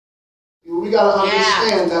We got to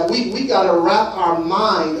understand that we got to wrap our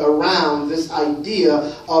mind around this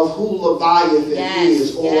idea of who Leviathan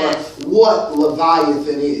is, or what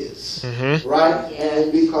Leviathan is, right?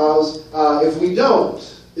 And because if we don't,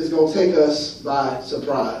 it's going to take us by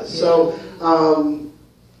surprise. So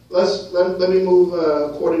let me move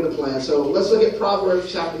according to plan. So let's look at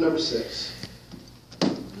Proverbs chapter number 6.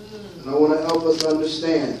 And I want to help us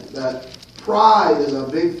understand that pride is a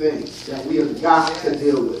big thing that we have got to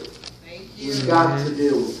deal with. We've got to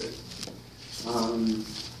deal with it.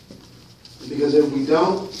 Because if we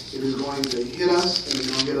don't, it is going to hit us, and it's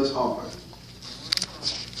going to hit us hard.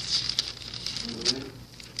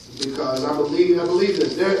 Because I believe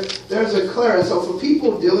this. There's a clarity. So for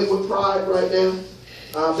people dealing with pride right now,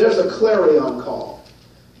 there's a clarion call.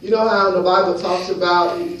 You know how the Bible talks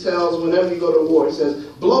about, he tells whenever you go to war, he says,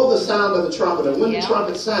 blow the sound of the trumpet. And when the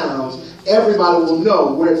trumpet sounds, everybody will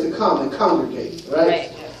know where to come and congregate.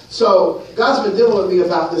 Right? So God's been dealing with me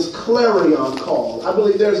about this clarion call. I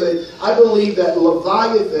believe that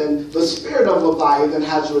Leviathan, the spirit of Leviathan,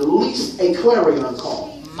 has released a clarion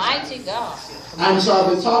call. Mighty God. And so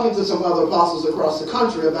I've been talking to some other apostles across the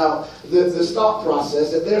country about this thought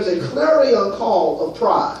process, that there's a clarion call of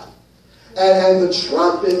pride. And the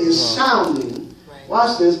trumpet is sounding.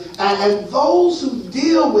 Watch this. And those who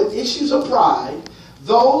deal with issues of pride,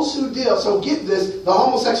 those who deal, so get this, the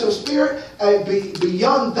homosexual spirit,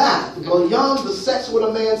 beyond that, beyond the sex with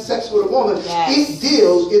a man, sex with a woman,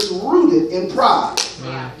 it's rooted in pride.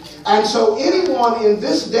 And so anyone in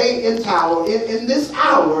this day and hour, in this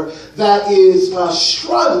hour, that is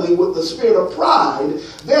struggling with the spirit of pride,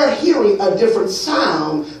 they're hearing a different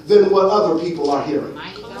sound than what other people are hearing.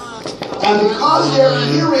 And because they're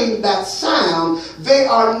hearing that sound, they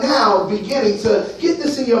are now beginning to get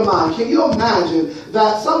this in your mind. Can you imagine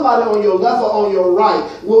that somebody on your left or on your right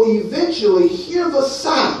will eventually hear the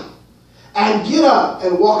sound and get up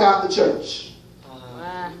and walk out the church?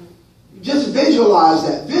 Just visualize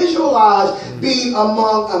that. Visualize being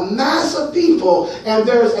among a mass of people, and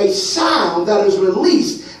there's a sound that is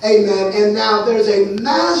released. Amen. And now there's a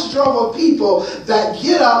mass drum of people that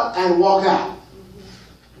get up and walk out.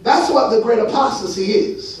 That's what the great apostasy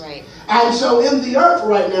is. Right. And so in the earth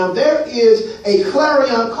right now, there is a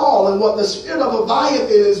clarion call. And what the spirit of Leviathan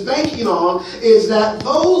is banking on is that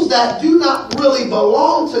those that do not really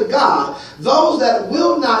belong to God, those that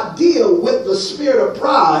will not deal with the spirit of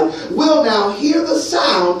pride, will now hear the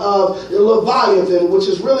sound of Leviathan, which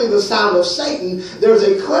is really the sound of Satan. There's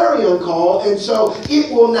a clarion call, and so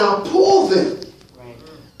it will now pull them. Right.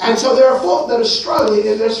 And so there are folk that are struggling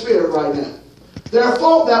in their spirit right now. There are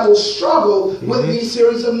folk that will struggle with these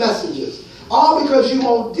series of messages. All because you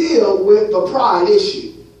won't deal with the pride issue.